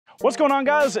What's going on,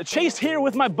 guys? Chase here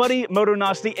with my buddy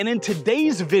Motonosity, and in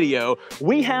today's video,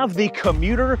 we have the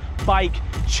commuter bike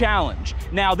challenge.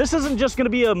 Now, this isn't just gonna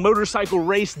be a motorcycle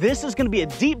race, this is gonna be a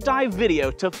deep dive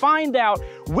video to find out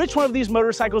which one of these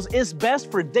motorcycles is best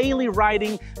for daily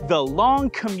riding, the long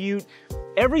commute,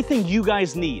 everything you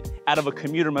guys need out of a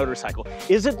commuter motorcycle.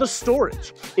 Is it the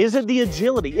storage? Is it the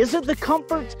agility? Is it the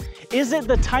comfort? Is it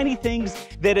the tiny things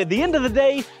that at the end of the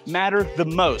day matter the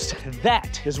most?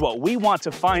 That is what we want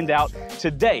to find out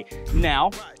today.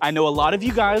 Now, I know a lot of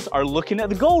you guys are looking at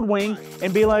the Goldwing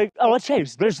and be like, oh,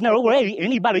 Chase, there's no way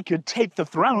anybody could take the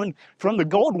throne from the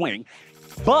Goldwing.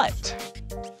 But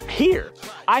here,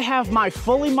 I have my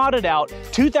fully modded out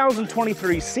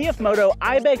 2023 CFMOTO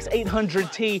Ibex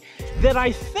 800T that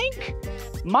I think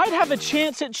might have a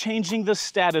chance at changing the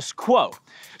status quo.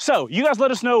 So you guys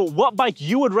let us know what bike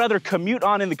you would rather commute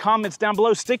on in the comments down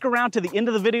below. Stick around to the end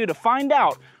of the video to find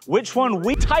out which one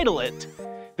we title it,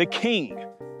 the King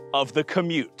of the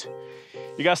Commute.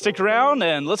 You guys stick around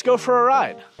and let's go for a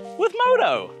ride with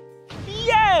Moto.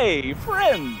 Yay,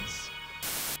 friends!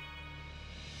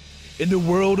 In the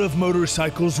world of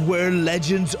motorcycles where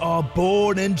legends are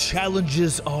born and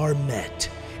challenges are met,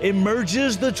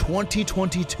 emerges the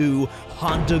 2022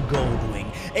 Honda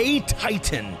Goldwing, a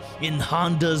titan in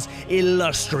Honda's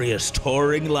illustrious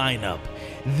touring lineup.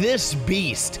 This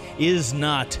beast is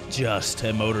not just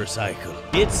a motorcycle,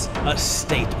 it's a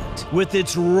statement. With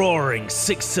its roaring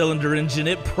six-cylinder engine,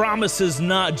 it promises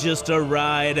not just a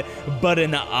ride, but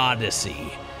an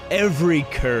odyssey. Every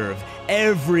curve,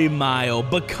 every mile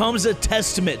becomes a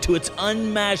testament to its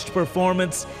unmatched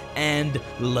performance and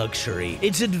luxury.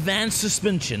 Its advanced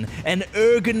suspension and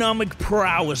ergonomic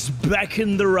prowess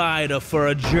beckon the rider for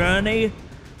a journey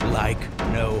like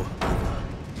no other.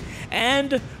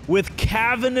 And with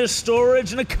cavernous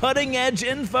storage and a cutting-edge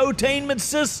infotainment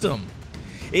system,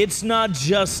 it's not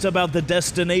just about the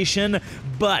destination,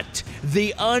 but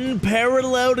the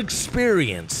unparalleled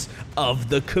experience of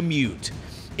the commute.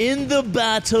 In the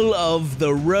battle of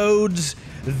the roads,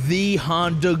 the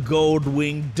Honda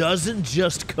Goldwing doesn't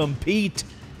just compete,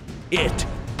 it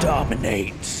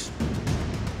dominates.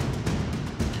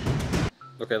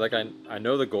 Okay, like I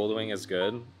know the Goldwing is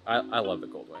good. I love the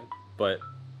Goldwing, but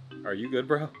are you good,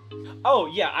 bro? Oh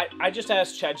yeah, I just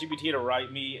asked ChatGPT to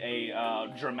write me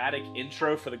a dramatic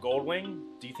intro for the Goldwing.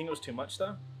 Do you think it was too much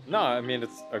though? No, I mean,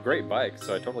 it's a great bike,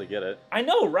 so I totally get it. I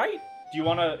know, right? Do you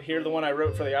want to hear the one I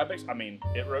wrote for the Ibex? I mean,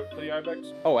 it wrote for the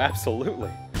Ibex? Oh, absolutely.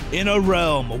 In a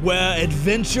realm where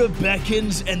adventure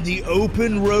beckons and the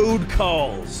open road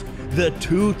calls, the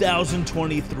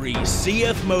 2023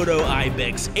 CFMOTO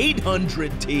Ibex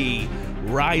 800T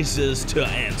rises to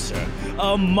answer.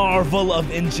 A marvel of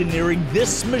engineering,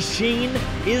 this machine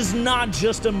is not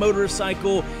just a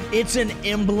motorcycle, it's an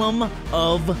emblem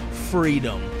of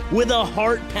freedom. With a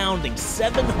heart-pounding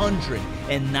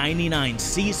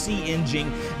 799cc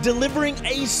engine delivering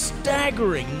a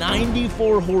staggering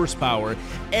 94 horsepower,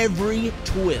 every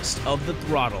twist of the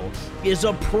throttle is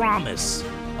a promise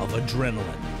of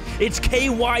adrenaline. Its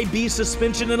KYB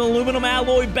suspension and aluminum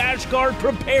alloy bash guard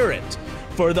prepare it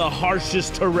for the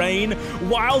harshest terrain,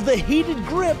 while the heated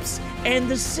grips and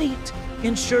the seat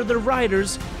ensure the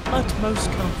rider's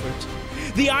utmost comfort.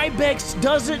 The Ibex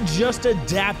doesn't just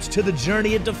adapt to the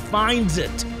journey, it defines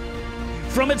it.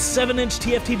 From its 7-inch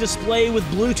TFT display with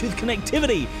Bluetooth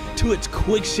connectivity to its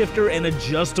quick shifter and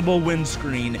adjustable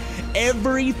windscreen,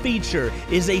 every feature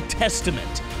is a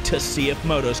testament to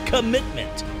CFMOTO's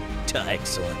commitment to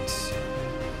excellence.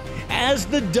 As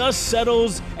the dust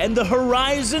settles and the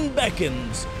horizon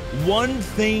beckons, one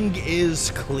thing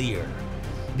is clear.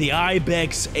 The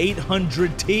Ibex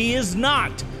 800T is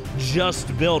not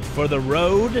just built for the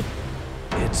road,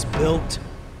 it's built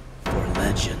for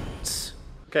legends.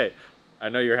 Okay, I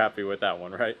know you're happy with that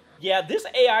one, right? Yeah, this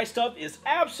AI stuff is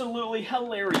absolutely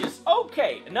hilarious.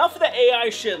 Okay, enough of the AI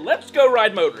shit, let's go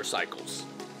ride motorcycles.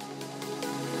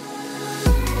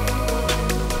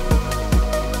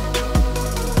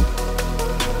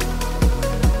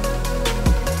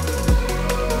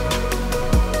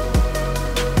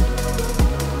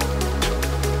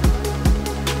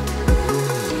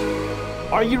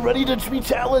 Are you ready to be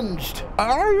challenged?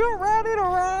 Are you ready to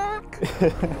rock?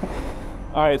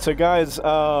 All right, so guys,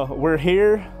 we're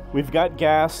here. We've got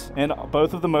gas in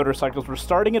both of the motorcycles. We're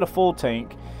starting at a full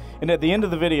tank, and at the end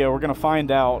of the video, we're gonna find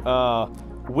out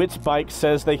which bike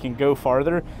says they can go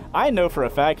farther. I know for a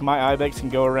fact my Ibex can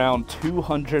go around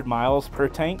 200 miles per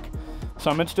tank, so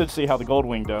I'm interested to see how the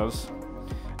Goldwing does.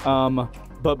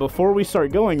 But before we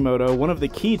start going, Moto, one of the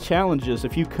key challenges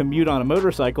if you commute on a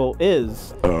motorcycle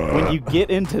is when you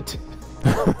get into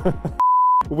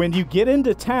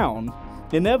town,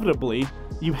 inevitably,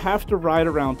 you have to ride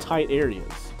around tight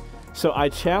areas. So I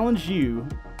challenge you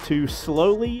to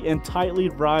slowly and tightly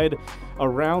ride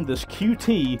around this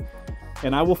QT,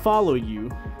 and I will follow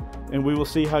you, and we will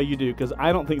see how you do, because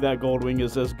I don't think that Goldwing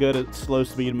is as good at slow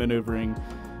speed maneuvering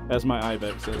as my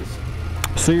Ibex is.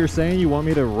 So you're saying you want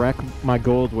me to wreck my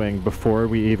Goldwing before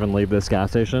we even leave this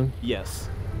gas station? Yes.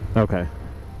 Okay.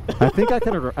 I think I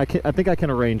can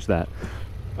arrange that.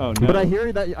 Oh no. But I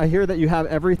hear that you have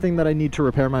everything that I need to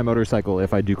repair my motorcycle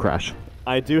if I do crash.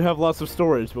 I do have lots of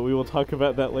storage, but we will talk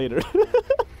about that later.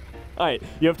 Alright,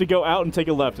 you have to go out and take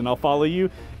a left, and I'll follow you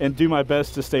and do my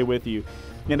best to stay with you.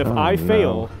 And if I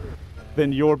fail,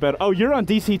 then you're better. Oh, you're on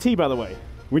DCT, by the way.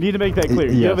 We need to make that clear.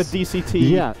 Yes. You have a DCT.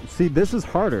 Yeah, see, this is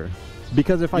harder.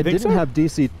 Because if I didn't have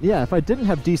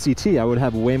DCT, I would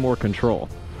have way more control.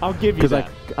 I'll give you that.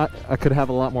 Because I could have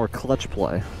a lot more clutch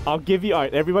play. I'll give you, all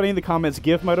right, everybody in the comments,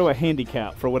 give Moto a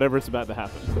handicap for whatever is about to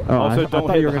happen. Oh, also, I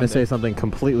thought you were going to say something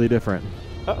completely different.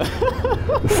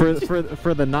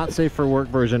 For the not safe for work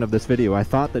version of this video, I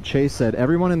thought that Chase said,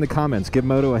 everyone in the comments, give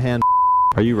Moto a hand.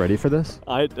 Are you ready for this?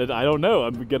 I don't know.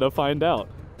 I'm going to find out.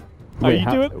 Wait,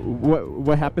 Are you doing?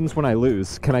 What happens when I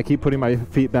lose? Can I keep putting my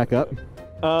feet back up?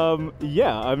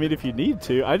 Yeah, I mean, if you need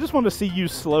to. I just want to see you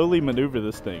slowly maneuver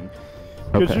this thing.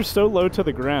 Because you're so low to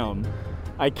the ground,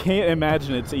 I can't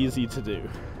imagine it's easy to do.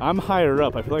 I'm higher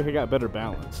up. I feel like I got better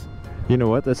balance. You know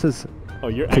what? This is... Oh,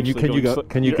 you're can actually you go this slow?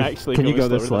 Can you go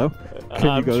this slow?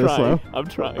 I'm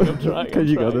trying. Can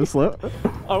you go this slow?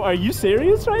 Oh, are you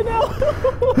serious right now?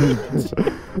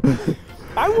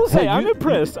 I will say, I'm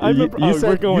impressed. You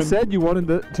said you wanted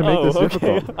to make this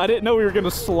difficult. I didn't know we were going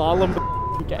to slalom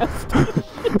the gas station.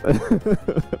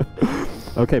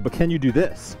 Okay, but can you do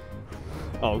this?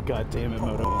 Oh, god damn it,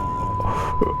 Moto.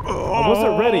 I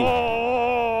wasn't ready.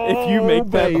 If you make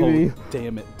that... Baby. Oh,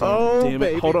 damn it. Damn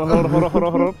it. Hold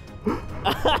on.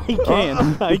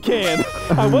 I can.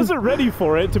 I wasn't ready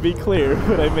for it, to be clear,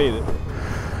 but I made it.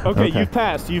 Okay, you've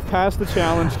passed. You've passed the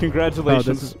challenge.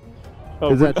 Congratulations.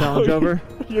 Is that challenge over?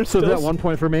 So is that 1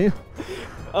 point for me?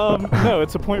 No,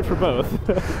 it's a point for both.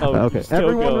 Okay,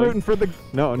 everyone rooting for the...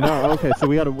 No, okay,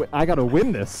 so I gotta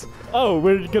win this. Oh,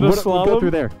 we're gonna slalom? We'll go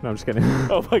through there. No, I'm just kidding.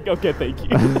 Oh my, okay, thank you.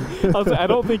 I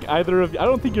don't think I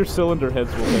don't think your cylinder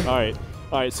heads will hit.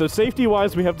 Alright, so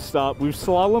safety-wise, we have to stop. We've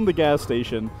slalomed the gas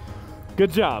station.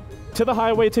 Good job. To the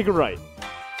highway, take a right.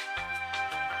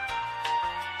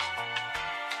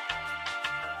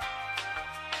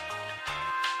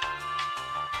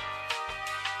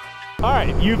 All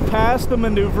right, you've passed the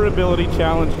maneuverability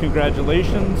challenge.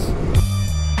 Congratulations.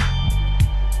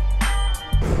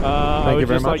 I would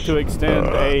just like to extend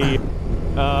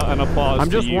an applause.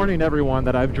 I'm just warning everyone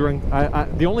that I've drunk.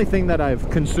 The only thing that I've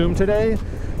consumed today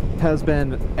has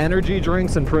been energy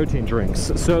drinks and protein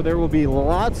drinks. So there will be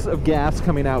lots of gas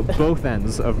coming out both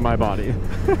ends of my body.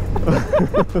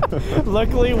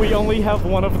 Luckily, we only have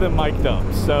one of them mic'd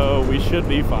up, so we should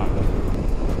be fine.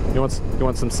 You want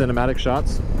some cinematic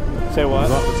shots? Say what?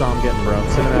 That's all I'm getting, bro.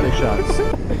 Cinematic shots.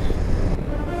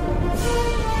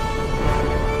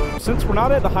 Since we're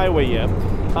not at the highway yet,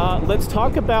 let's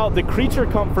talk about the creature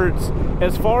comforts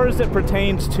as far as it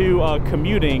pertains to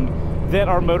commuting that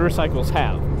our motorcycles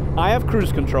have. I have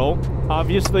cruise control.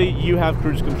 Obviously, you have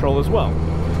cruise control as well.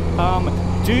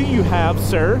 Do you have,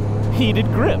 sir, heated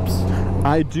grips?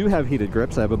 I do have heated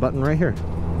grips. I have a button right here.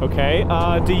 Okay.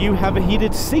 Do you have a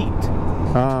heated seat?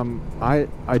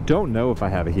 I don't know if I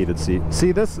have a heated seat.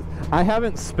 See, I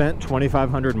haven't spent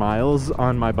 2,500 miles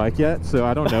on my bike yet, so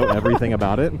I don't know everything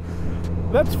about it.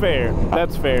 That's fair.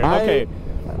 That's fair. Okay.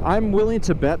 I'm willing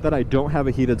to bet that I don't have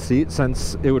a heated seat,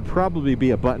 since it would probably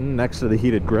be a button next to the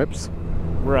heated grips.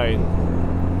 Right.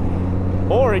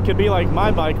 Or it could be like my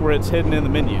bike where it's hidden in the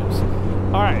menus.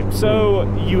 All right, so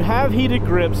you have heated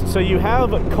grips, so you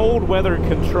have cold weather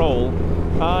control.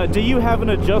 Do you have an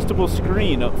adjustable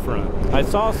screen up front? I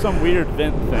saw some weird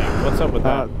vent thing. What's up with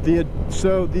that?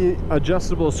 So the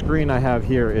adjustable screen I have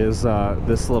here is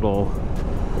this little,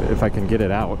 if I can get it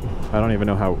out. I don't even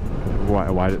know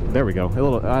why there we go.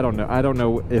 I don't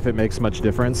know if it makes much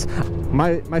difference.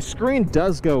 My screen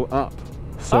does go up.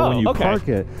 So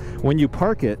when you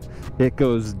park it, it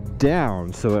goes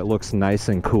down, so it looks nice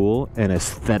and cool and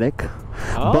aesthetic.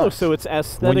 Oh, but so it's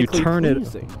aesthetically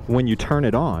pleasing. When you turn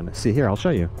it on, see here, I'll show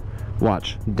you.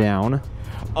 Watch, down.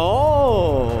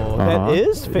 Oh, that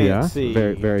is fancy. Yeah,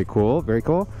 very, very cool, very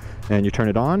cool. And you turn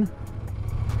it on,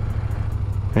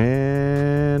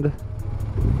 and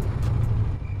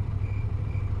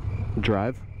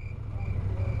drive.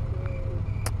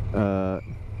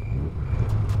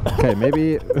 Okay,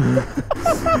 maybe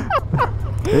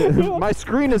my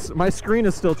screen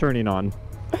is still turning on.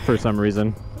 for some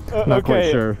reason. Not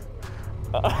quite sure.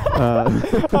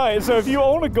 Alright, so if you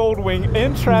own a Goldwing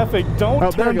in traffic,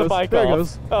 don't turn the bike off. There it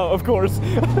goes. Oh, of course.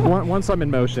 Once I'm in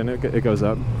motion, it goes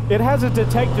up. It has a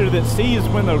detector that sees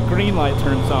when the green light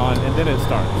turns on, and then it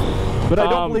starts. But I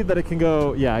don't believe that it can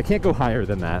go, yeah, I can't go higher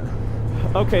than that.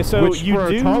 Okay, so Which for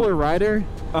a taller rider,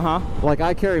 like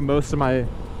I carry most of my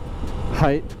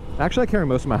height. Actually, I carry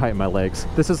most of my height in my legs.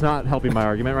 This is not helping my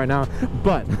argument right now,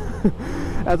 but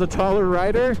as a taller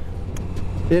rider,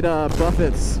 it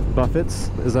buffets,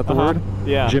 is that the word?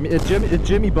 Yeah. It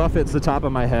Jimmy buffets the top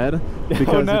of my head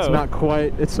because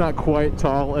it's not quite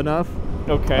tall enough.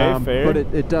 Okay, fair. But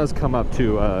it does come up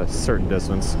to a certain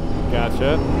distance.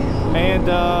 Gotcha. And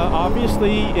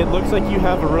obviously, it looks like you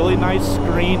have a really nice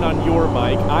screen on your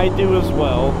bike. I do as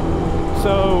well.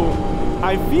 So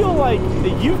I feel like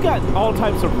you've got all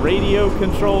types of radio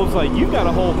controls. Like you've got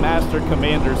a whole master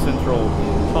commander central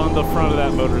on the front of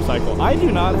that motorcycle. I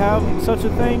do not have such a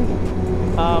thing.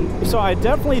 So I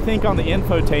definitely think on the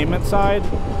infotainment side,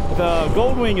 the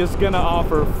Goldwing is going to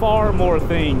offer far more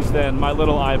things than my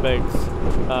little Ibex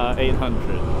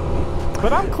 800.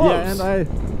 But I'm close.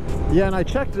 Yeah, and I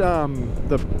checked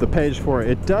the page for it.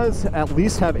 It does at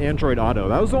least have Android Auto.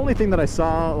 That was the only thing that I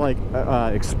saw like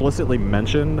explicitly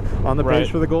mentioned on the page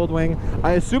for the Goldwing.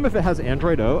 I assume if it has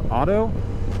Android Auto,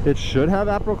 it should have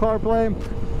Apple CarPlay.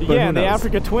 Yeah, and the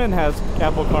Africa Twin has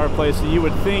Apple CarPlay, so you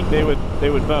would think they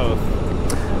would both.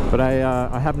 But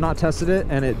I have not tested it,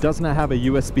 and it does not have a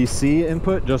USB-C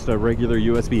input, just a regular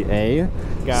USB-A.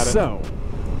 Got it. So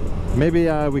maybe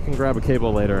we can grab a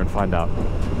cable later and find out.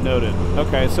 Noted.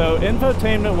 Okay, so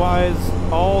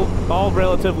infotainment-wise, all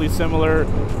relatively similar.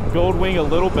 Goldwing a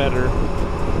little better.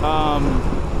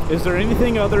 Is there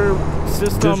anything other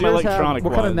system electronic-wise?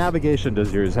 What kind of navigation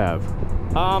does yours have?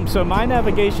 So my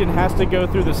navigation has to go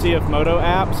through the CFMOTO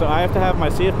app, so I have to have my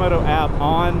CFMOTO app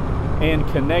on and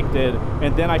connected,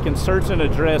 and then I can search an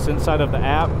address inside of the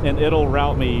app, and it'll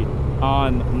route me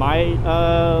on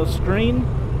my screen.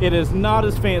 It is not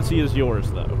as fancy as yours,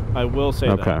 though. I will say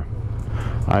that. Okay.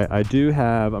 I do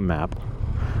have a map.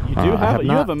 You do have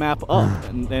you have a map up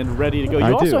and ready to go.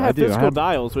 You also have physical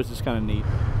dials, which is kind of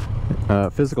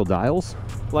neat. Physical dials?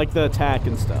 Like the attack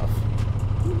and stuff.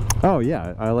 Oh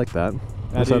yeah, I like that.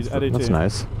 I do too. That's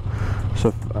nice.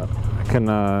 So I can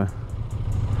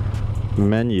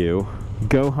menu,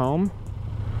 go home,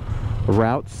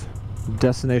 routes,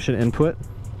 destination input,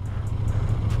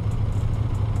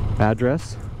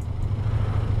 address.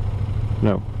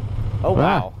 No. Oh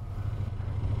wow.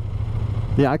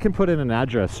 Yeah, I can put in an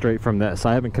address straight from this.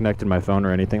 I haven't connected my phone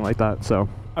or anything like that, so.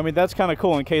 I mean, that's kind of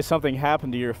cool. In case something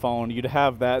happened to your phone, you'd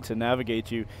have that to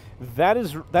navigate you. That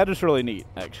is really neat,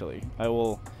 actually.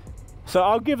 So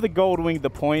I'll give the Goldwing the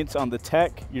points on the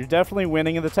tech. You're definitely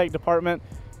winning in the tech department.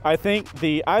 I think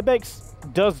the Ibex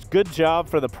does good job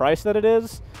for the price that it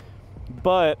is.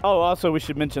 But, also we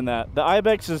should mention that. The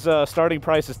Ibex's starting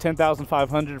price is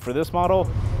 $10,500 for this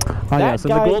model. Oh yes,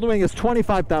 and the Goldwing is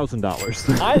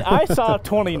 $25,000. I saw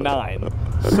 29.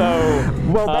 So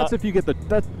well, that's if you get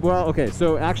well, okay.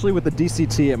 So actually, with the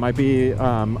DCT, it might be.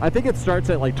 I think it starts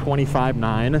at like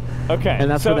 25,900. Okay,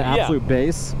 and that's for the absolute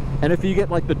base. And if you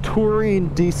get like the touring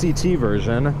DCT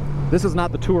version, this is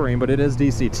not the touring, but it is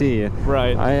DCT.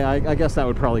 Right. I guess that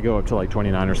would probably go up to like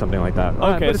 29 or something like that.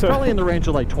 Okay, but it's probably in the range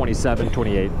of like 27,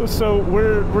 28. So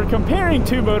we're comparing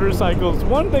two motorcycles,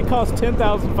 one that costs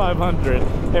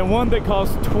 $10,500 and one that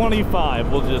costs $25,000.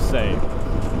 We'll just say.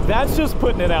 That's just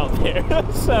putting it out there.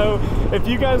 So if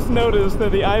you guys notice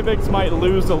that the Ibex might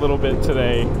lose a little bit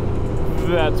today,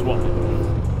 that's why.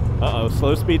 Uh-oh,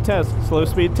 slow speed test, slow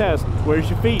speed test. Where's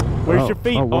your feet? Where's your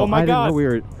feet? Well, oh my God.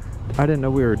 I didn't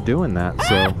know we were doing that,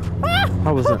 so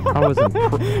I wasn't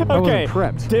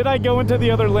prepped. Did I go into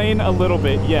the other lane a little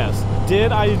bit? Yes.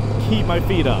 Did I keep my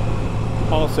feet up?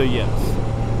 Also yes.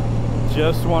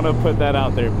 Just want to put that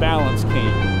out there. Balance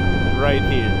king right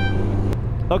here.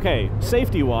 Okay,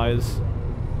 safety-wise,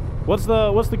 what's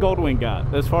the Goldwing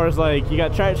got? As far as like, you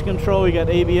got traction control, you got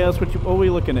ABS. What are we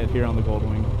looking at here on the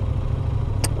Goldwing?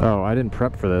 Oh, I didn't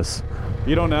prep for this.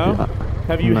 You don't know? Yeah.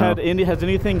 Have you had has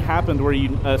anything happened where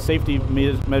you safety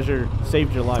measure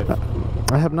saved your life?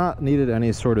 I have not needed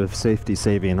any sort of safety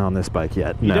saving on this bike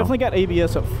yet. You definitely got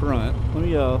ABS up front. Let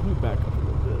me back up a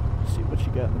little bit. See what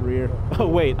you got in the rear. Oh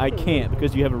wait, I can't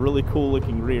because you have a really cool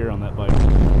looking rear on that bike.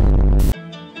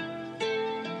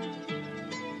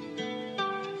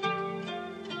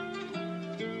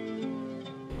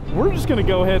 We're just going to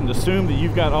go ahead and assume that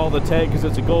you've got all the tech because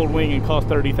it's a Goldwing and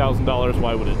costs $30,000.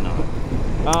 Why would it not?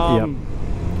 Yep.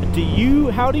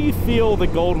 How do you feel the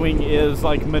Goldwing is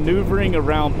like maneuvering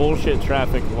around bullshit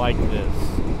traffic like this?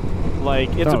 Like,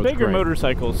 it's a bigger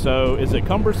motorcycle, so is it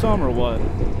cumbersome or what?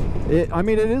 I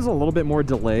mean, it is a little bit more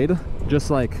delayed.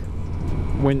 Just like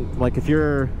when, like, if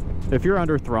you're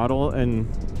under throttle and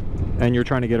you're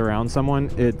trying to get around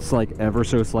someone, it's like ever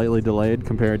so slightly delayed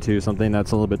compared to something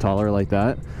that's a little bit taller like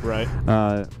that. Right.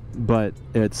 But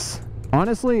it's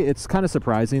honestly, it's kind of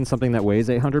surprising, something that weighs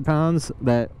 800 pounds,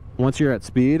 that once you're at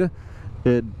speed,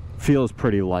 it feels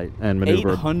pretty light and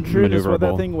maneuverable. 800 is what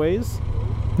that thing weighs?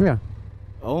 Yeah.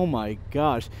 Oh my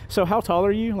gosh. So how tall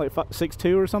are you? Like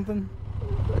 6'2" or something?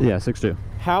 Yeah, 6'2".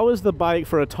 How is the bike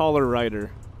for a taller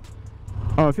rider?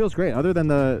 Oh, it feels great. Other than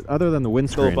the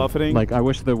windscreen, little buffeting. Like, I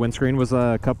wish the windscreen was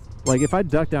a cup. Like, if I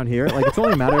duck down here, like, it's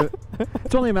only a matter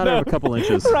of a couple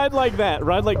inches. Ride like that.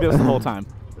 Ride like this the whole time.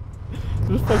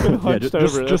 Just fucking hunched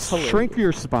over. Just shrink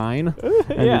your spine,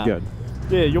 and you're good.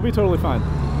 Yeah, you'll be totally fine.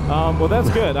 Well, that's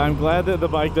good. I'm glad that the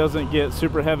bike doesn't get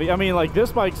super heavy. I mean, like,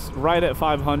 this bike's right at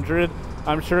 500.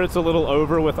 I'm sure it's a little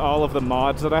over with all of the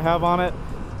mods that I have on it.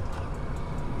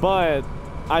 But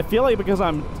I feel like because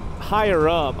I'm higher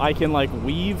up, I can, like,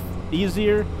 weave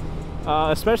easier,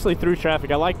 especially through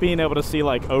traffic. I like being able to see,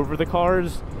 like, over the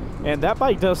cars. And that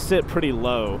bike does sit pretty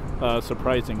low,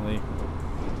 surprisingly.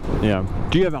 Yeah.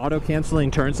 Do you have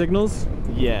auto-canceling turn signals?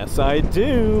 Yes, I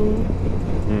do.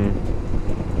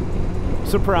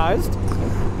 Surprised?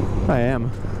 I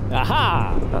am.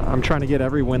 Aha! I'm trying to get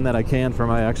every win that I can for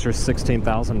my extra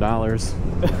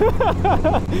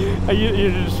 $16,000.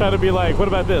 You're just trying to be like, what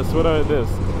about this? What about this?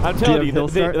 I'm telling you,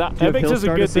 the Ibex is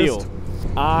a good deal.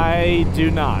 I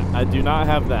do not. I do not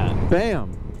have that.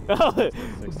 Bam!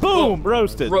 Boom!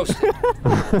 Roasted. Roasted.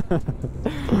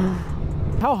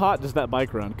 How hot does that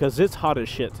bike run? Because it's hot as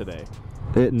shit today.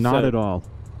 Not at all.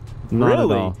 Not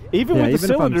really? at all. Even with the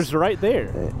cylinders right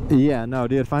there? Yeah, no,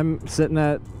 dude. If I'm sitting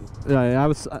at,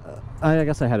 I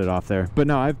guess I had it off there. But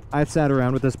no, I've sat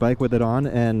around with this bike with it on,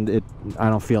 and I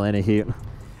don't feel any heat.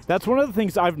 That's one of the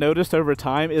things I've noticed over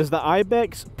time is the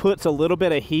Ibex puts a little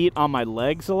bit of heat on my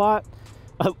legs a lot.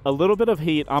 A little bit of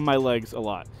heat on my legs a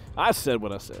lot. I said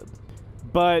what I said.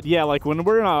 But yeah, like when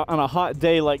we're on a hot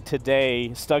day like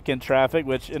today, stuck in traffic,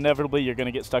 which inevitably you're going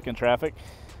to get stuck in traffic,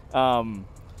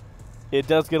 it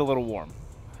does get a little warm,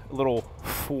 a little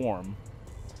warm,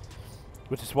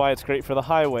 which is why it's great for the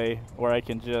highway where I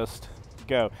can just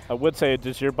go. I would say,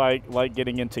 does your bike like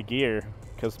getting into gear?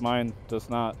 Because mine does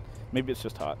not. Maybe it's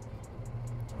just hot.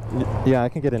 Yeah, I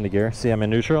can get into gear. See, I'm in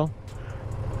neutral,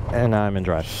 and I'm in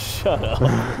drive. Shut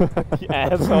up, you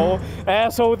asshole.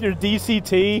 Asshole with your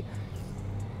DCT.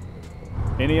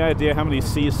 Any idea how many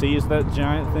cc's that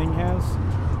giant thing has?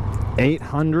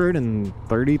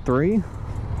 833?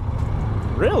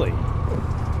 Really?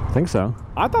 I think so.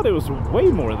 I thought it was way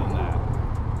more than that.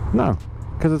 No,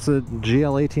 because it's a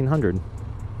GL 1800.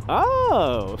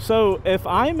 Oh, so if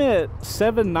I'm at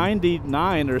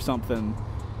 799 or something,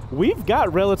 we've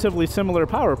got relatively similar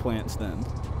power plants then.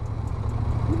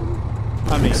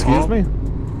 I mean, excuse me?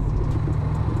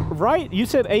 Right, you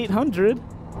said 800.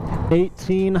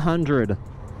 1800.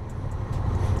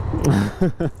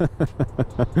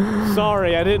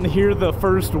 Sorry, I didn't hear the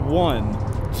first one.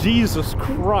 Jesus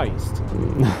Christ.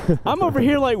 I'm over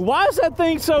here like, why is that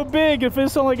thing so big if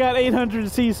it's only got 800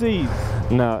 cc's?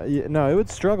 No, it would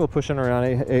struggle pushing around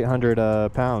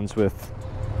 800 pounds with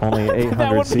only 800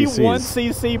 That would cc's. be 1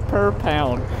 cc per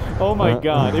pound. Oh my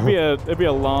God, it'd be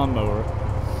a lawnmower.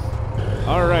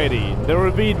 Alrighty, there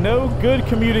would be no good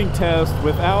commuting test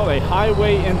without a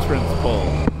highway entrance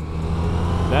pole.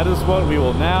 That is what we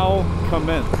will now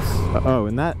commence. Oh,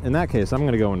 in that case, I'm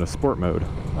going to go into sport mode.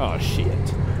 Oh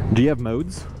shit. Do you have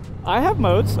modes? I have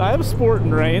modes. I have sport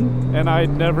and rain, and I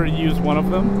never use one of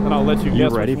them. And I'll let you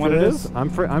guess which one it is. I'm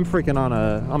freaking on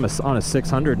a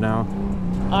 600 now.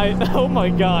 Oh my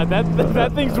God,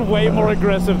 that thing's way more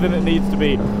aggressive than it needs to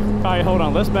be. All right, hold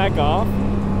on. Let's back off.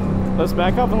 Let's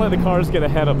back off and let the cars get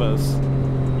ahead of us.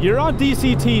 You're on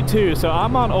DCT too, so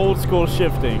I'm on old school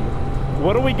shifting.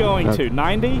 What are we going to?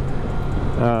 90?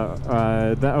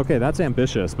 Okay, that's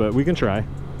ambitious, but we can try.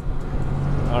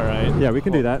 All right. Yeah, we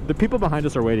can do that. The people behind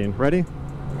us are waiting. Ready?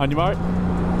 On your mark.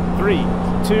 3,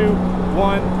 2,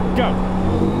 1, go.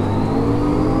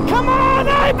 Come on,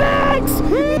 Ibex!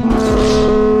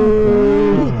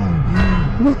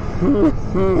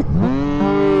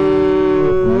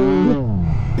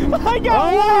 I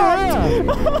got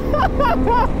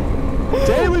walked!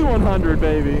 Daily 100,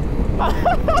 baby.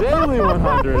 Daily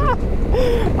 100.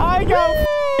 I got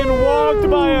walked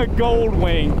by a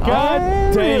Goldwing. God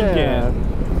dang it.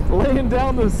 Laying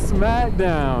down the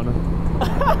smackdown.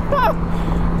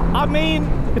 I mean,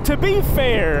 to be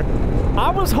fair, I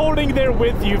was holding there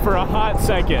with you for a hot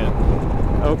second.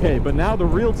 Okay, but now the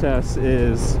real test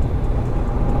is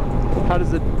How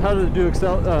does it do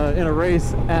in a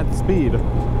race at speed?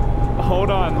 Hold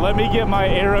on, let me get my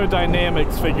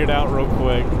aerodynamics figured out real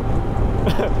quick.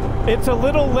 It's a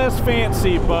little less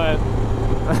fancy, but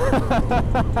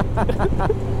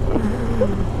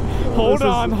hold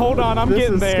on, I'm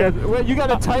getting there. Wait, you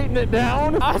gotta tighten it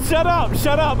down? Shut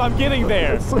up, I'm getting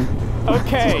there.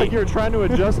 Okay. It's like you're trying to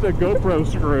adjust a GoPro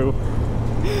screw.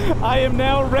 I am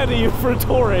now ready for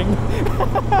touring.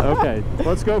 Okay,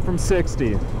 let's go from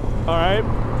 60. All right.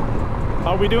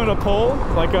 Are we doing a pull?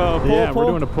 Like a pull? Yeah, we're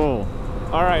doing a pull.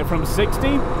 All right, from 60?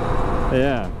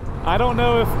 Yeah. I don't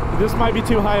know if this might be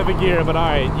too high of a gear, but all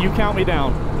right, you count me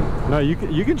down. No, you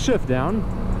can shift down.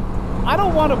 I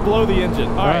don't want to blow the engine.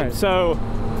 All right, so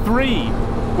 3.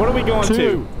 What are we going 2.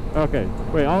 to? Okay,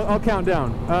 wait, I'll count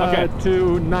down. Okay.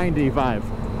 To 95.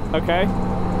 Okay.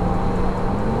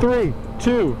 3,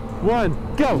 2,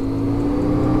 1, go!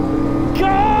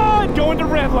 God! Going to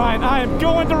red line. I am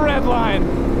going to red line.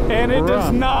 And it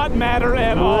does not matter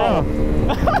at all.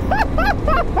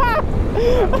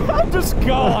 I'm just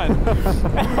gone.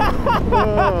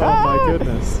 Oh my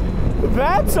goodness.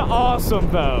 That's awesome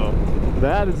though.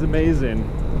 That is amazing.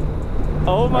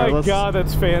 Oh my God,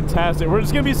 that's fantastic. We're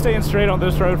just gonna be staying straight on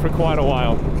this road for quite a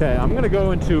while. Okay, I'm gonna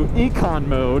go into econ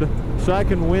mode so I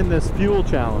can win this fuel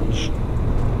challenge.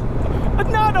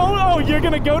 No, you're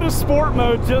gonna go to sport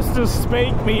mode just to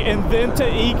spank me and then to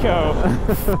eco.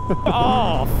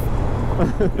 Off.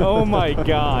 Oh my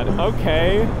God.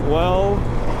 Okay, well,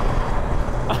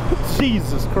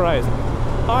 Jesus Christ.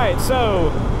 All right, so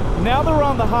now that we're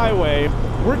on the highway,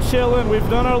 we're chilling. We've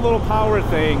done our little power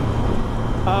thing.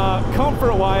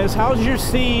 Comfort-wise, how's your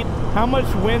seat? How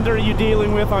much wind are you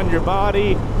dealing with on your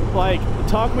body? Like,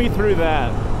 talk me through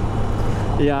that.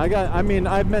 Yeah, I mean,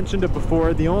 I've mentioned it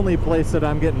before. The only place that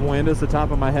I'm getting wind is the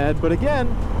top of my head. But again,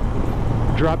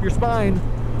 drop your spine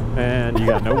and you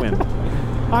got no wind.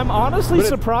 I'm honestly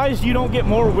surprised you don't get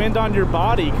more wind on your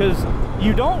body because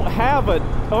you don't have I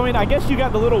mean, I guess you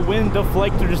got the little wind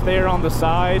deflectors there on the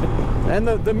side. And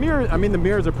the mirror, I mean, the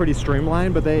mirrors are pretty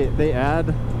streamlined, but they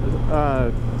add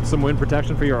some wind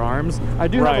protection for your arms. I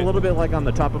do have a little bit like on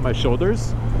the top of my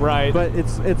shoulders. Right. But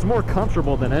it's more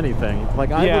comfortable than anything.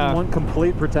 Like I wouldn't want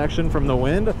complete protection from the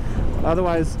wind.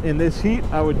 Otherwise, in this heat,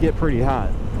 I would get pretty hot.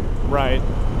 Right.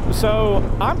 So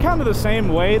I'm kind of the same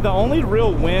way. The only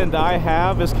real wind I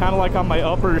have is kind of like on my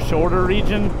upper shoulder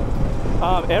region.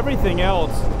 Everything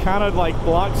else kind of like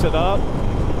blocks it up.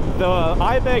 The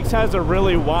Ibex has a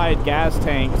really wide gas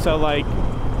tank, so like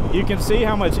you can see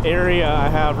how much area I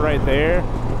have right there.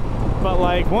 But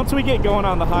like once we get going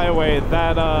on the highway,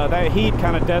 that heat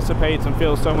kind of dissipates and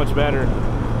feels so much better.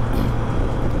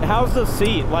 How's the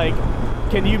seat? Like,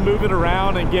 can you move it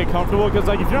around and get comfortable? Because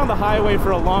like if you're on the highway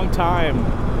for a long time,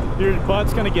 your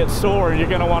butt's gonna get sore and you're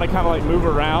gonna want to kind of like move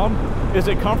around. Is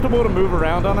it comfortable to move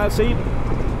around on that seat?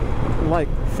 Like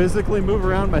physically move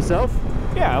around myself?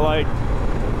 Yeah, like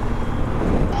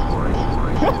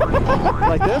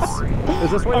like this?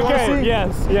 Is this what you want to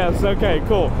see? Yes, okay,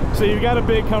 cool. So you've got a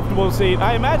big, comfortable seat.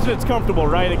 I imagine it's comfortable,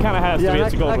 right? It kind of has to be.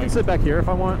 It's a Goldwing. I can sit back here if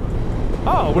I want.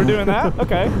 Oh, we're doing that?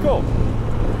 Okay, cool.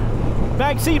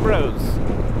 Back seat bros.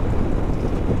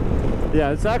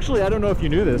 Yeah, it's actually, I don't know if you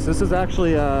knew this. This is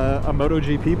actually a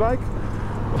MotoGP bike.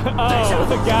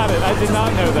 Oh, got it. I did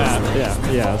not know that.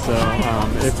 Yeah, so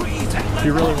if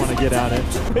you really want to get at it.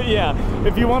 Yeah,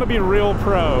 if you want to be real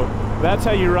pro, that's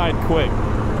how you ride quick.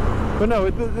 But no,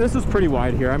 this is pretty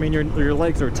wide here. I mean, your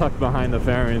legs are tucked behind the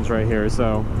fairings right here,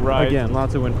 so again,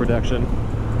 lots of wind protection.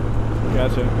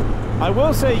 Gotcha. I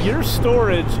will say your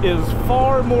storage is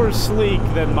far more sleek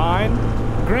than mine.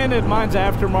 Granted, mine's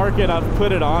aftermarket, I've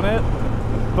put it on it,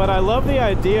 but I love the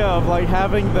idea of like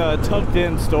having the tucked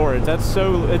in storage. It's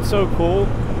so cool,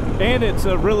 and it's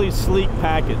a really sleek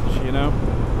package, you know?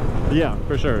 Yeah,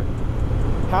 for sure.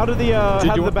 How do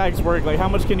the bags work? Like, how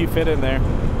much can you fit in there?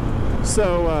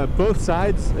 So both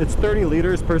sides, it's 30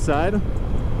 liters per side.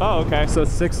 Oh, okay. So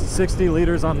 60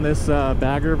 liters on this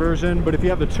bagger version, but if you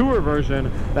have the tour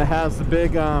version that has the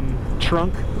big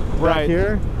trunk right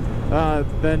here,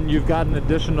 then you've got an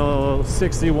additional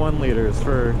 61 liters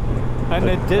for an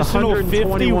additional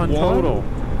 121 total.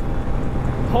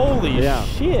 Holy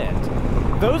shit!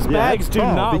 Those bags do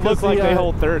not look like they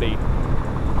hold 30.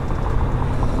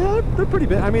 Yeah, they're pretty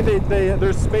big. I mean,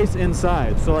 there's space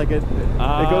inside, so like it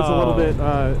goes a little bit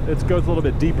goes a little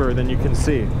bit deeper than you can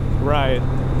see. Right.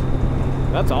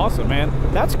 That's awesome, man.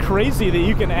 That's crazy that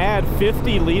you can add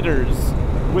 50 liters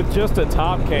with just a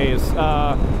top case.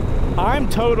 I'm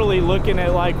totally looking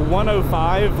at like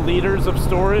 105 liters of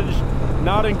storage,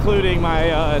 not including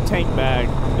my tank bag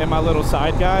and my little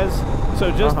side guys. So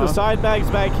just the side bags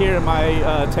back here in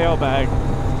my tail bag,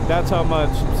 that's how much.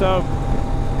 So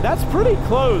that's pretty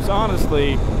close,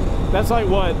 honestly. That's like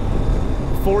what,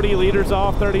 40 liters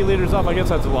off, 30 liters off? I guess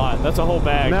that's a lot. That's a whole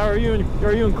bag. Now, are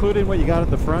you including what you got at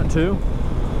the front too?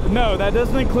 No, that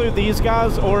doesn't include these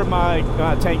guys or my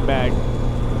tank bag.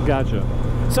 Gotcha.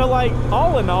 So like,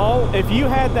 all in all, if you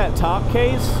had that top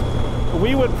case,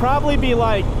 we would probably be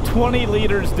like 20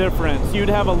 liters difference. You'd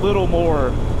have a little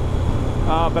more.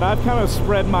 But I've kind of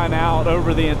spread mine out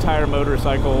over the entire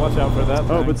motorcycle. Watch out for that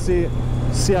thing. Oh, but see,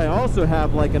 I also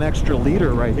have like an extra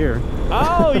liter right here.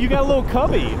 Oh, you got a little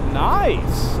cubby.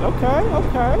 Nice.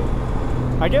 Okay.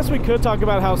 I guess we could talk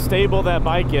about how stable that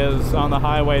bike is on the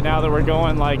highway now that we're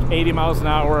going like 80 miles an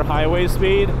hour highway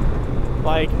speed.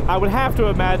 Like, I would have to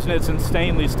imagine it's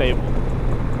insanely stable.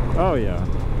 Oh yeah.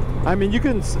 I mean, you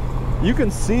can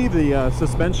see the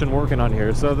suspension working on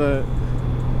here. So the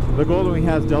Goldwing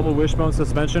has double wishbone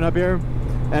suspension up here,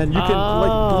 and you can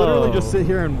like literally just sit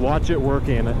here and watch it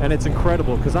working, and it's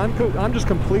incredible because I'm just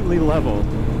completely level.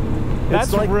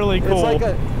 That's like, really cool.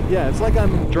 It's like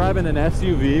I'm driving an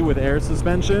SUV with air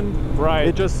suspension. Right.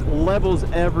 It just levels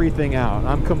everything out.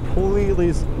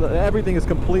 Everything is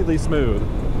completely smooth.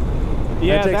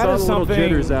 Yeah, it takes all the little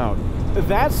jitters out.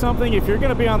 That's something, if you're going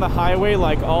to be on the highway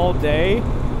like all day,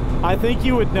 I think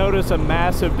you would notice a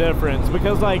massive difference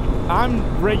because like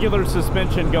I'm regular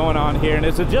suspension going on here and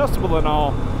it's adjustable and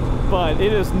all, but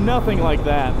it is nothing like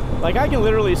that. Like I can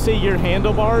literally see your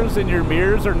handlebars and your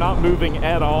mirrors are not moving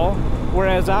at all,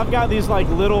 whereas I've got these like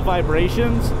little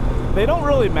vibrations. They don't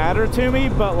really matter to me,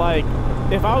 but like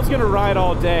if I was going to ride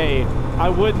all day, I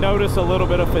would notice a little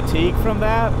bit of fatigue from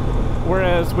that,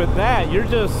 whereas with that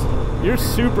you're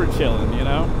super chilling, you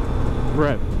know?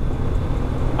 Right.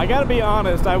 I gotta be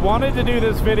honest, I wanted to do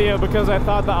this video because I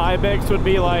thought the Ibex would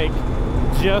be like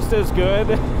just as good,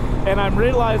 and I'm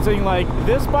realizing like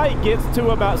this bike gets to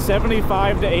about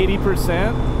 75 to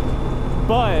 80%,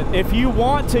 but if you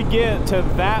want to get to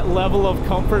that level of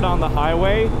comfort on the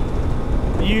highway,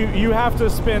 you have to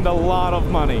spend a lot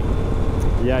of money.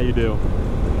 Yeah, you do.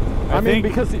 I mean,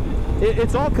 because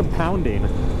it's all compounding.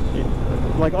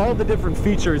 Like all the different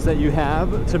features that you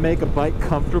have to make a bike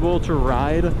comfortable to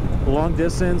ride long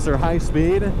distance or high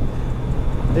speed,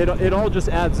 it all just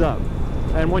adds up.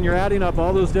 And when you're adding up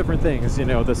all those different things, you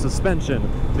know, the suspension,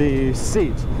 the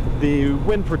seat, the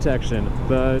wind protection,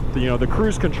 the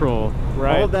cruise control,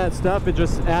 right, all of that stuff, it's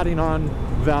just adding on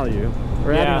value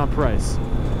or adding on price.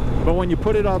 But when you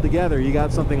put it all together, you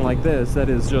got something like this that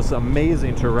is just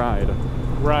amazing to ride.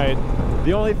 Right.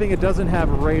 The only thing, it doesn't have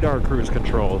radar cruise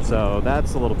control, so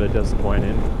that's a little bit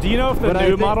disappointing. Do you know if the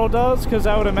new model does? Because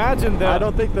I would imagine that... I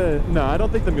don't think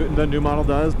the new model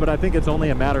does, but I think it's only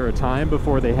a matter of time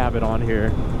before they have it on here.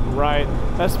 Right.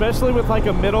 Especially with like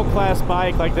a middle-class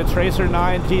bike like the Tracer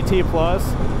 9 GT Plus,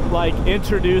 like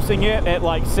introducing it at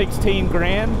like 16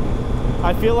 grand.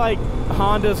 I feel like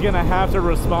Honda's going to have to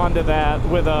respond to that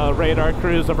with a radar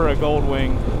cruise over a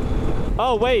Goldwing.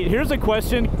 Oh, wait, here's a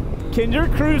question. Can your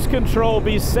cruise control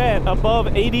be set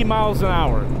above 80 miles an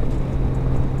hour?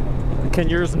 Can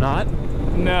yours not?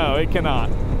 No, it cannot.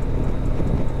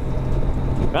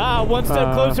 Ah, one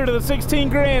step closer to the 16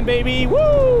 grand, baby.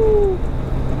 Woo!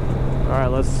 All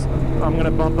right, I'm gonna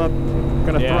bump up,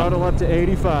 throttle up to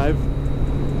 85.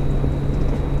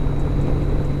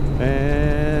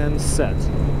 And set.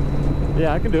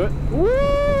 Yeah, I can do it.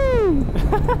 Woo!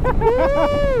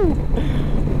 Woo!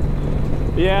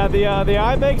 Yeah, the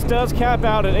Ibex does cap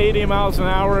out at 80 miles an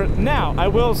hour. Now, I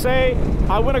will say,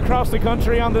 I went across the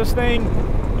country on this thing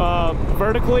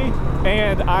vertically,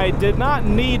 and I did not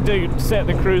need to set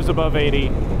the cruise above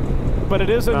 80, but it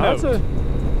is a note.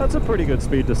 That's a pretty good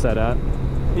speed to set at.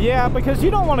 Yeah, because you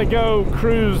don't want to go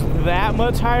cruise that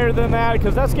much higher than that,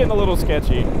 because that's getting a little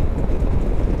sketchy.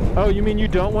 Oh, you mean you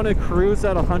don't want to cruise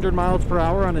at 100 miles per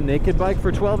hour on a naked bike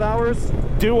for 12 hours?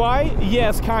 Do I?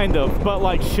 Yes, kind of. But,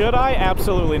 like, should I?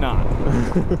 Absolutely not.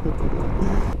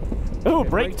 Ooh,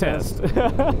 brake test.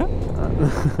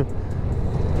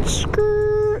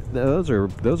 Those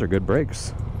are good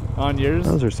brakes. On yours?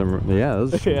 Those are some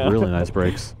really nice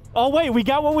brakes. Oh, wait, we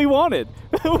got what we wanted.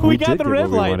 we got the red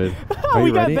light.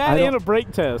 We got that and a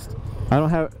brake test. I don't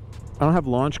have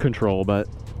launch control, but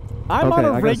I'm on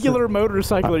a regular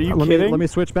motorcycle. Are you kidding? Let me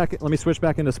switch back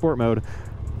into sport mode.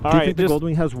 All Do you right, think the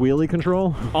Goldwing has wheelie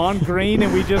control? On green,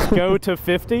 and we just go to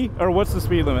 50? Or what's the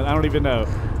speed limit? I don't even know.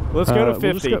 Let's go to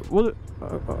 50.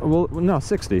 No,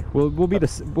 60.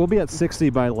 We'll be at 60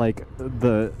 by like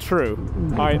the true.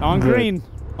 All right, on green.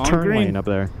 On turn green. lane up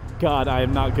there. God, I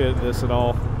am not good at this at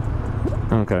all.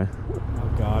 Okay.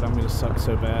 Oh God, I'm gonna suck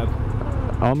so bad.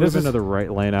 I'll move into the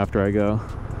right lane after I go.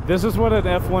 This is what an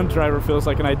F1 driver feels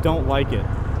like, and I don't like it.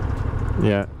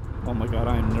 Yeah. Oh my god,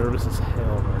 I am nervous as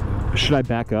hell right now. Should I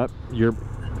back up?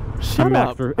 Shut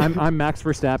up. I'm Max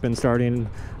Verstappen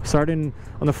starting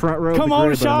on the front row. Come of the on,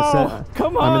 grid, Shaw!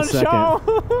 Come on, Shaw!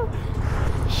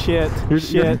 Shit.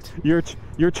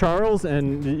 You're Charles,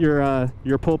 and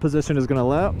your pole position is gonna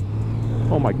allow.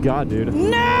 Oh my god, dude.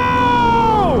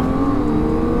 No!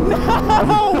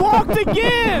 No! Walked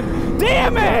again!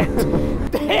 Damn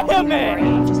it! Damn it!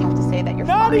 You just have to say that you're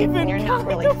Not fine even when you're not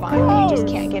really kind of fine. You just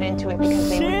close. can't get into it because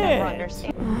they would never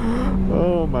understand.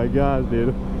 Oh my god,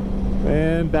 dude.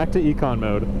 And back to econ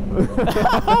mode.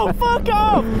 Oh, fuck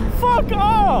off! Fuck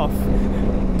off!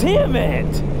 Damn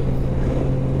it!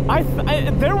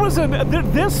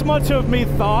 This much of me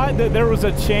thought that there was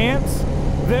a chance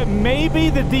that maybe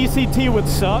the DCT would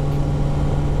suck,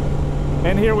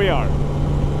 and here we are.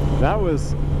 That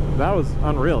was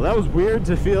unreal. That was weird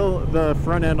to feel the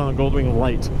front end on the Goldwing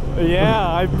light. Yeah,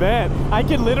 I bet. I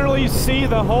could literally see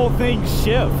the whole thing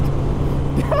shift.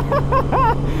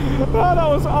 Oh, that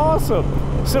was awesome.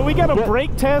 So we got a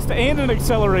brake test and an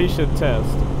acceleration test.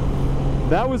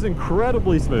 That was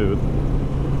incredibly smooth.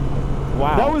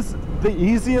 Wow. That was the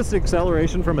easiest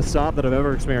acceleration from a stop that I've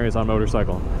ever experienced on a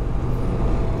motorcycle.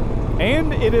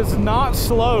 And it is not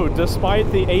slow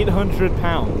despite the 800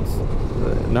 pounds.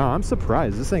 No, I'm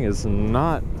surprised. This thing is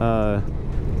not, yeah,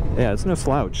 it's no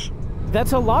slouch.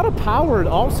 That's a lot of power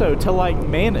also to like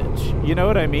manage. You know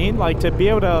what I mean? Like to be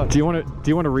able to. Do you want a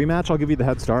rematch? I'll give you the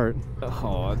head start.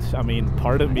 Oh, I mean,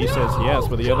 part of me says yes,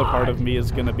 but the other part of me is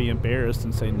going to be embarrassed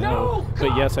and say no.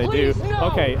 But yes, I do.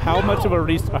 Okay, how much of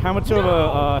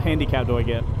a handicap do I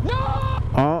get?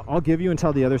 I'll give you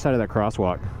until the other side of that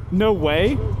crosswalk. No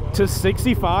way. To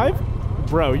 65,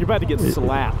 bro. You're about to get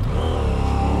slapped.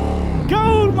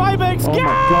 Go, Ibex, go!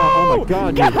 Oh my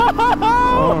god, go!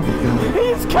 Oh.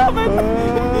 He's coming!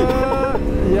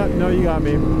 Yeah, no, you got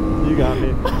me. You got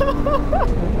me.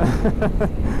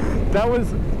 That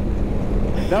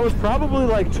was probably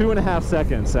like 2.5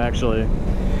 seconds, actually.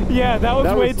 Yeah, that was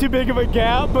way too big of a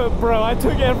gap, but bro, I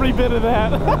took every bit of that.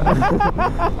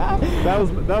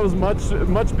 that was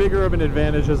much bigger of an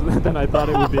advantage than I thought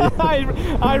it would be.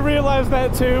 I realized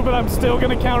that too, but I'm still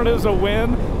gonna count it as a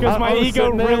win because my ego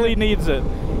really needs it.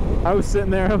 I was sitting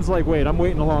there, I was like, wait, I'm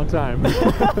waiting a long time.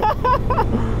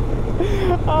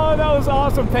 Oh, that was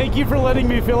awesome. Thank you for letting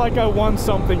me feel like I won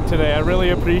something today. I really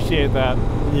appreciate that.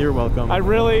 You're welcome. I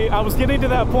was getting to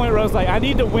that point where I was like, I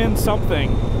need to win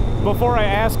something before I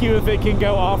ask you if it can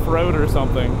go off-road or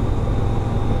something.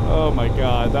 Oh my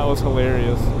god, that was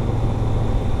hilarious.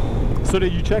 So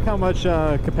did you check how much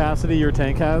capacity your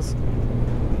tank has?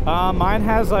 Mine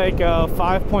has like a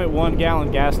 5.1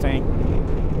 gallon gas tank.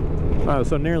 Oh,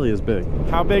 so nearly as big.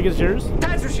 How big is yours?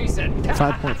 That's what she said.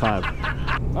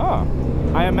 5.5. Oh.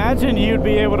 I imagine you'd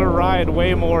be able to ride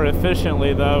way more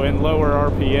efficiently though in lower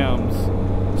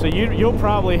RPMs. So you'll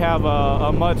probably have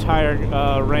a much higher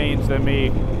range than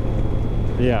me.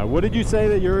 Yeah, what did you say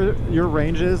that your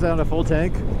range is on a full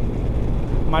tank?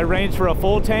 My range for a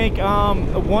full tank,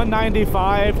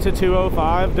 195 to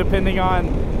 205, depending on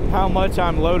how much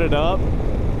I'm loaded up.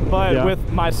 But yeah,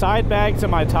 with my side bags and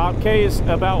my top case,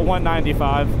 about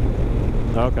 195.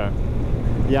 Okay.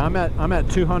 Yeah, I'm at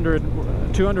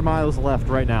 200 miles left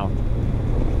right now.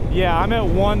 Yeah, I'm at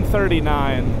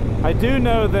 139. I do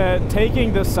know that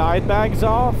taking the side bags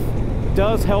off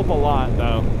does help a lot,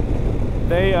 though.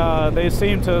 They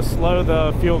seem to slow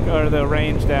the fuel or the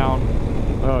range down.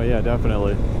 Oh yeah,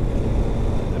 definitely.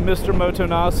 Mr.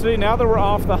 Motonosity, now that we're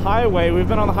off the highway, we've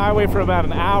been on the highway for about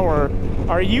an hour.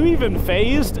 Are you even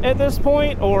phased at this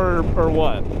point, or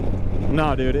what?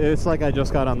 No, dude, it's like I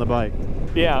just got on the bike.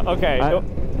 Yeah. Okay.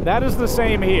 That is the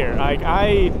same here.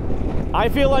 I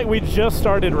feel like we just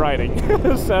started riding.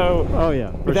 So. Oh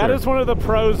yeah. That is one of the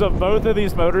pros of both of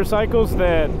these motorcycles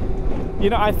that. You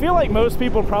know, I feel like most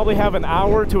people probably have an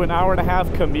hour to an hour and a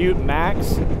half commute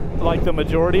max, like the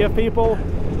majority of people.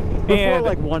 Before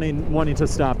like wanting to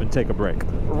stop and take a break.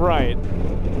 Right.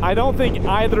 I don't think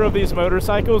either of these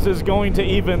motorcycles is going to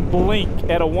even blink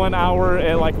at a 1 hour,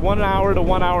 at like 1 hour to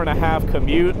 1 hour and a half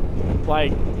commute.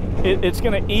 Like, it's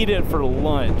going to eat it for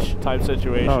lunch type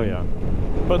situation. Oh yeah.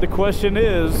 But the question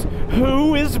is,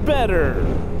 who is better?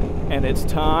 And it's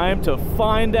time to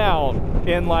find out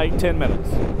in like 10 minutes,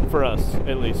 for us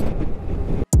at least.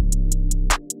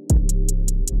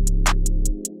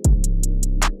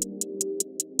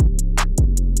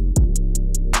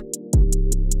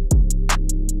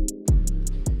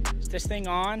 Is this thing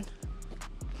on?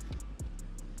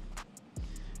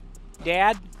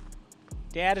 Dad?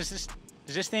 Dad, is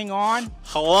this thing on?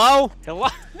 Hello? Hello?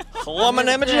 Hello, my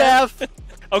name is Jeff.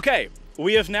 Okay,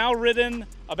 We have now ridden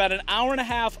about an hour and a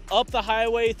half up the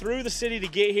highway through the city to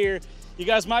get here. You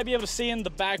guys might be able to see in the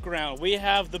background, we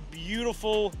have the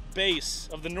beautiful base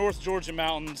of the North Georgia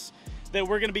mountains that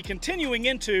we're gonna be continuing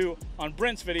into on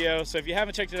Brent's video. So if you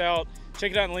haven't checked it out,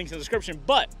 check it out in the link in the description.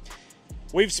 But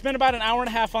we've spent about an hour and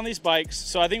a half on these bikes,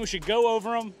 so I think we should go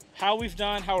over them, how we've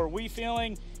done, how are we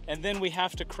feeling, and then we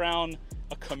have to crown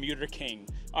a commuter king.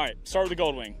 All right, start with the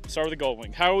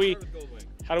Goldwing.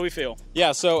 How do we feel?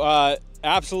 Yeah, so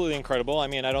absolutely incredible. I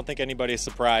mean, I don't think anybody's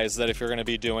surprised that if you're going to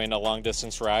be doing a long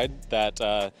distance ride that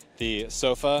the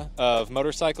sofa of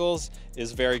motorcycles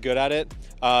is very good at it.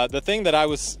 The thing that I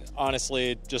was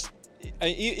honestly just,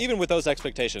 even with those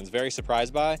expectations, very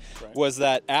surprised by was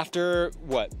that after,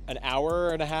 what, an hour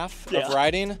and a half of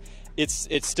riding, it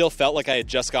still felt like I had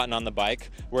just gotten on the bike.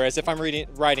 Whereas if I'm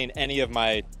riding any of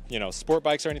my, sport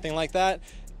bikes or anything like that,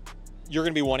 you're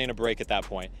going to be wanting a break at that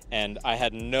point. And I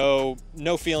had no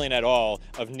feeling at all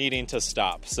of needing to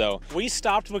stop. So we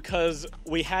stopped because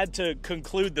we had to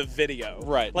conclude the video.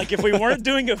 Right. Like if we weren't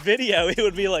doing a video, it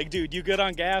would be like, dude, you good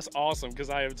on gas? Awesome, because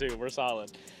I am too. We're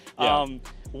solid. Yeah.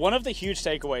 One of the huge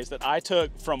takeaways that I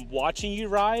took from watching you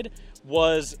ride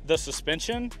was the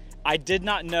suspension. I did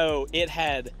not know it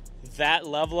had that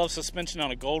level of suspension on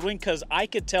a Goldwing, because I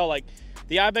could tell, like,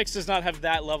 the Ibex does not have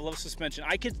that level of suspension.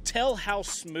 I could tell how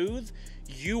smooth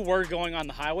you were going on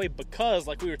the highway because,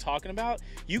 like we were talking about,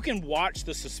 you can watch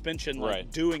the suspension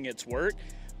doing its work.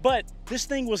 But this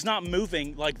thing was not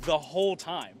moving like the whole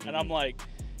time. And I'm like,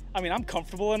 I mean, I'm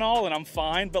comfortable and all, and I'm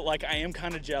fine, but like I am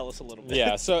kind of jealous a little bit.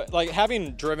 Yeah, so like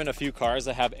having driven a few cars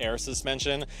that have air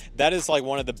suspension, that is like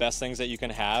one of the best things that you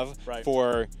can have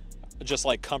for just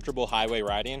like comfortable highway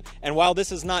riding. And while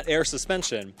this is not air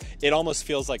suspension, it almost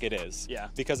feels like it is. Yeah.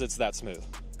 Because it's that smooth.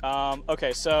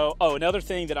 Okay, so, another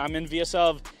thing that I'm envious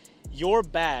of, your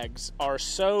bags are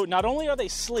so, not only are they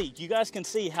sleek, you guys can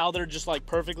see how they're just like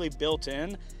perfectly built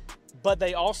in, but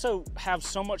they also have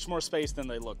so much more space than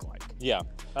they look like. Yeah.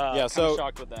 Yeah, so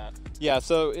shocked with that. Yeah,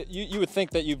 so you would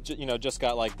think that you've just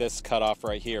got like this cut off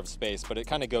right here of space, but it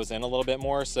kind of goes in a little bit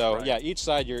more. So yeah, each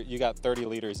side you got 30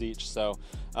 liters each, so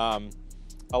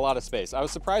a lot of space. I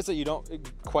was surprised that you don't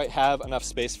quite have enough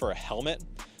space for a helmet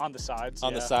on the sides.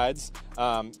 On the sides,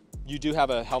 you do have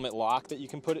a helmet lock that you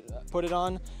can put it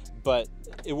on, but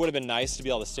it would have been nice to be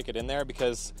able to stick it in there,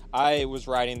 because I was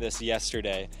riding this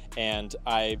yesterday and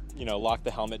I locked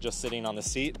the helmet just sitting on the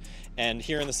seat, and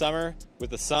here in the summer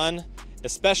with the sun,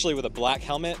 especially with a black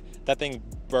helmet, that thing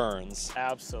burns.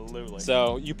 Absolutely.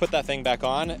 So you put that thing back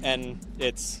on and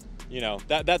it's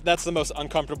that's the most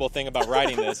uncomfortable thing about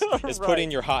riding this is putting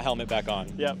your hot helmet back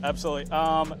on. Yeah, absolutely.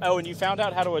 And you found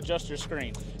out how to adjust your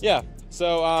screen. Yeah,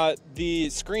 so the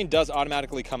screen does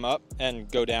automatically come up and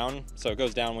go down. So it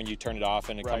goes down when you turn it off,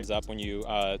 and it comes up when you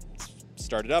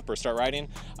start it up or start riding.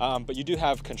 But you do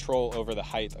have control over the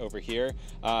height over here.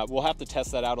 We'll have to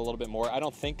test that out a little bit more. I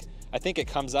think it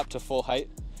comes up to full height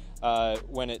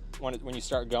when you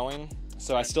start going.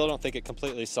 So I still don't think it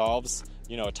completely solves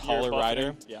a taller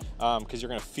rider, because you're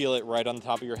going to feel it right on the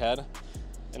top of your head,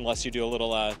 unless you do a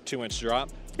little 2-inch drop.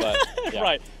 But yeah.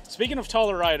 Right. Speaking of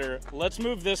taller rider, let's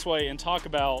move this way and talk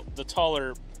about the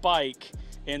taller bike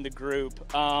in the group.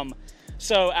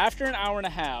 So after an hour and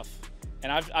a half,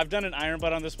 and I've done an iron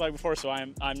butt on this bike before, so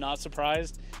I'm not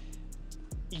surprised.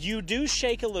 You do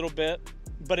shake a little bit,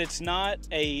 but it's not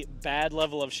a bad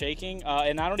level of shaking.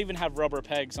 And I don't even have rubber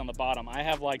pegs on the bottom. I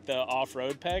have like the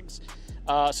off-road pegs.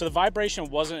 So the vibration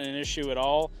wasn't an issue at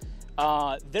all.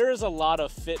 There is a lot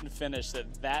of fit and finish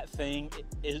that thing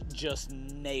it just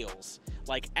nails,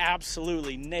 like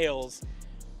absolutely nails.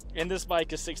 And this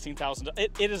bike is $16,000.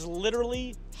 It is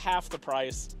literally half the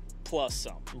price plus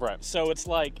some. Right. So it's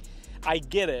like, I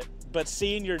get it, but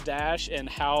seeing your dash and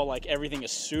how like everything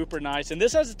is super nice, and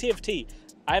this has a TFT,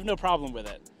 I have no problem with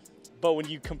it. But when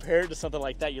you compare it to something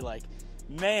like that, you're like,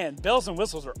 man, bells and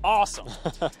whistles are awesome.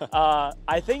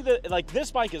 I think that like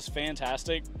this bike is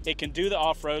fantastic. It can do the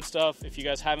off-road stuff. If you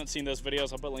guys haven't seen those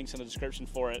videos, I'll put links in the description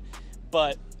for it.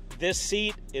 But this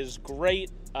seat is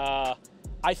great. I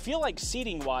feel like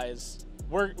seating-wise,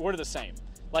 we're the same.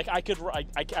 Like I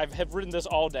have ridden this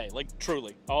all day, like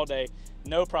truly all day,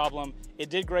 no problem. It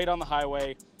did great on the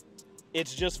highway.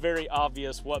 It's just very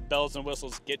obvious what bells and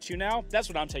whistles get you now. That's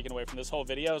what I'm taking away from this whole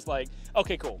video is like,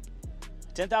 okay, cool.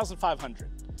 10,500.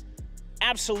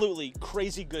 Absolutely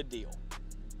crazy good deal.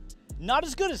 Not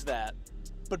as good as that,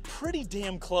 but pretty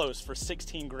damn close for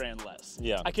 16 grand less.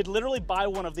 Yeah. I could literally buy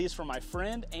one of these for my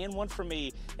friend and one for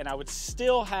me, and I would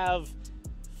still have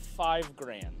 5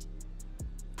 grand.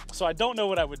 So I don't know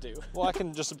what I would do. Well, I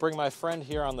can just bring my friend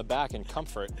here on the back in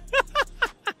comfort.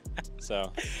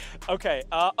 So. Okay.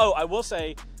 Oh, I will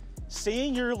say,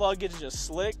 seeing your luggage just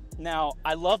slick. Now,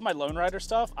 I love my Lone Rider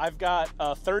stuff. I've got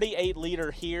a 38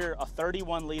 liter here, a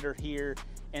 31 liter here,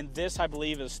 and this I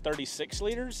believe is 36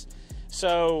 liters.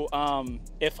 So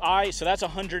so that's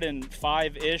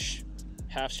 105-ish,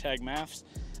 hashtag maths.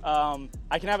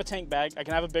 I can have a tank bag. I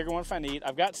can have a bigger one if I need.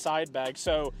 I've got side bags.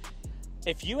 So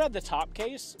if you had the top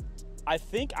case, I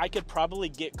think I could probably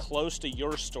get close to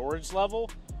your storage level,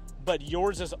 but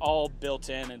yours is all built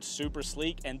in and super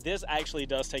sleek, and this actually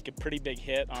does take a pretty big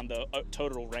hit on the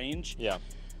total range. Yeah.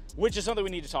 Which is something we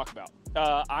need to talk about.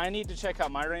 I need to check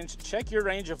out my range. Check your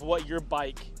range of what your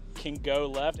bike can go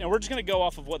left, and we're just gonna go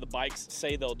off of what the bikes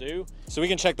say they'll do. So we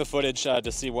can check the footage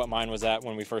to see what mine was at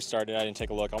when we first started. I didn't take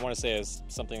a look. I want to say it's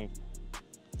something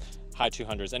high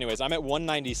 200s. Anyways, I'm at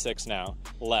 196 now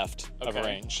left of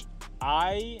range.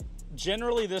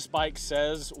 Generally, this bike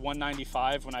says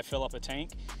 195 when I fill up a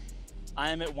tank. I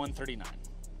am at 139.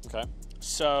 Okay.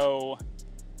 So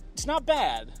it's not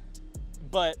bad,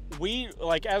 but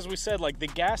as we said, like the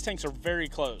gas tanks are very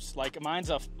close. Like mine's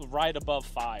right above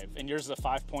 5 and yours is a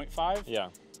 5.5. Yeah.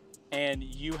 And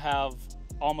you have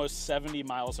almost 70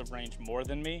 miles of range more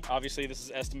than me. Obviously this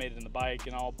is estimated in the bike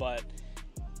and all, but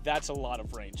that's a lot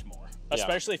of range more.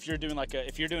 Especially if you're doing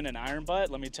if you're doing an iron butt,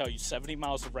 let me tell you, 70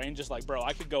 miles of range is like, bro,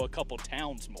 I could go a couple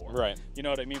towns more. Right. You know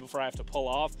what I mean? Before I have to pull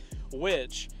off,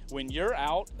 which when you're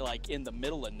out like in the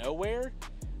middle of nowhere,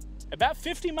 about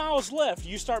 50 miles left,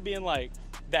 you start being like,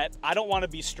 that I don't want to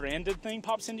be stranded thing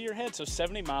pops into your head. So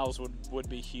 70 miles would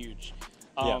be huge.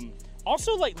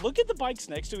 Also, like, look at the bikes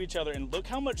next to each other and look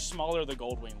how much smaller the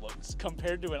Goldwing looks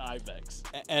compared to an Ibex.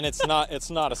 And it's not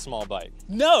a small bike.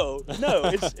 No,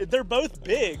 they're both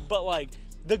big, but like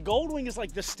the Goldwing is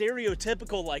like the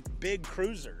stereotypical like big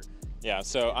cruiser. Yeah,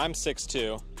 so I'm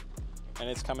 6'2", and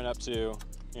it's coming up to,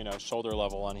 you know, shoulder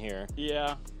level on here.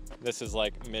 Yeah. This is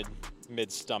like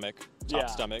mid stomach, top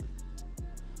stomach.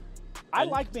 I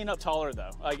like being up taller though,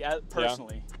 like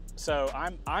personally. Yeah. So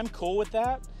I'm cool with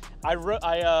that. I've ridden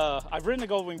the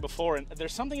Goldwing before, and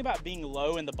there's something about being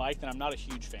low in the bike that I'm not a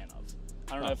huge fan of.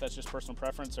 I don't know if that's just personal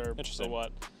preference or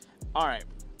what. All right,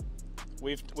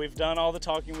 we've done all the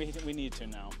talking we need to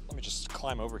now. Let me just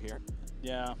climb over here.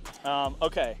 Yeah.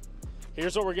 Okay.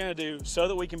 Here's what we're gonna do so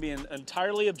that we can be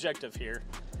entirely objective here.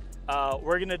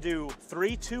 We're gonna do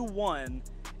 3, 2, 1,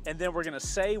 and then we're gonna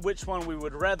say which one we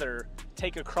would rather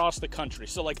take across the country.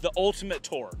 So like the ultimate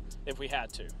tour, if we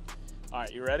had to. All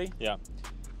right, you ready? Yeah.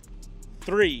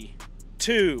 3,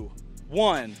 2,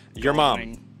 1. Your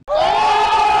mom.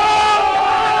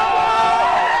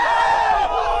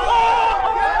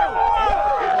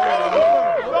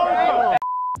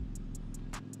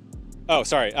 Oh,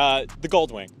 sorry. The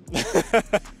Goldwing.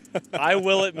 I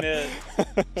will admit,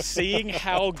 seeing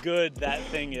how good that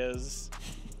thing is,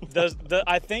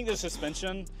 I think the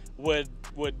suspension would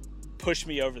push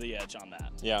me over the edge on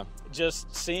that. Yeah.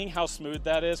 Just seeing how smooth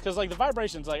that is, because like the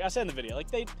vibrations, like I said in the video,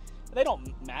 like they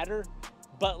don't matter,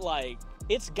 but like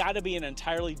it's got to be an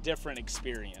entirely different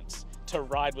experience to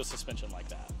ride with suspension like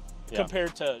that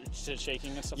compared to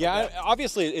shaking and stuff like that. Yeah,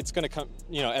 obviously it's going to come,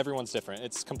 you know, everyone's different.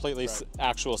 It's completely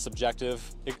actual subjective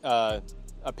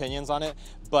opinions on it,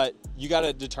 but you got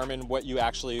to determine what you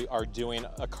actually are doing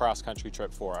a cross-country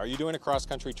trip for. Are you doing a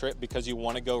cross-country trip because you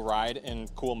want to go ride in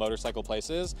cool motorcycle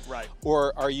places? Right.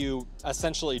 Or are you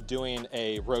essentially doing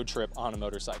a road trip on a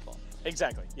motorcycle?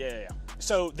 Exactly. Yeah.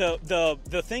 So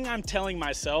the thing I'm telling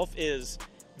myself is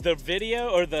the video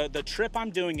or the trip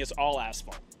I'm doing is all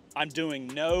asphalt. I'm doing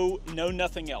no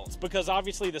nothing else, because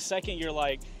obviously the second you're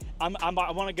like I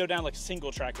want to go down like a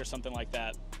single track or something like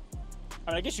that.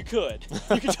 I mean, I guess you could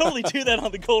totally do that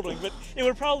on the Goldwing, but it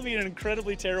would probably be an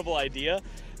incredibly terrible idea.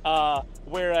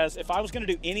 Whereas if I was going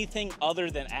to do anything other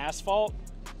than asphalt,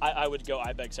 I would go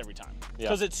Ibex every time,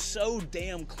 because it's so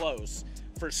damn close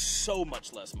for so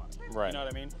much less money. Right. You know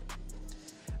what I mean?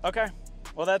 Okay.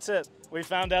 Well, that's it. We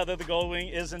found out that the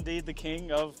Goldwing is indeed the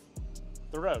king of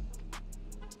the road.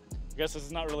 I guess this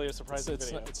is not really a surprise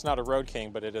video. It's not a road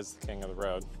king, but it is the king of the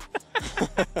road.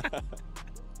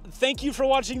 Thank you for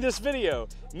watching this video.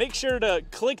 Make sure to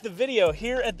click the video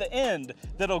here at the end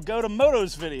that'll go to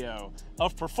Moto's video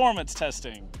of performance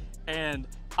testing. And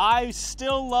I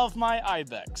still love my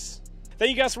Ibex.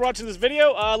 Thank you guys for watching this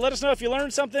video. Let us know if you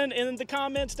learned something in the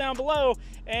comments down below,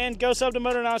 and go sub to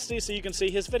Motonosity so you can see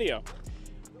his video.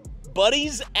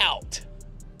 Buddies out.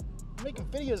 We're making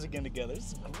videos again together.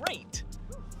 This is great.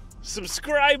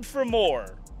 Subscribe for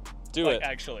more. Do it.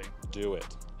 Actually. Do it.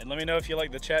 And let me know if you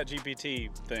like the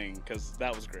ChatGPT thing, because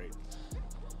that was great.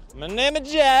 My name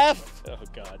is Jeff. Oh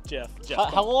God, Jeff.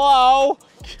 Hello.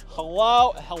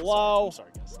 Hello. I'm sorry,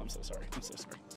 guys. I'm so sorry.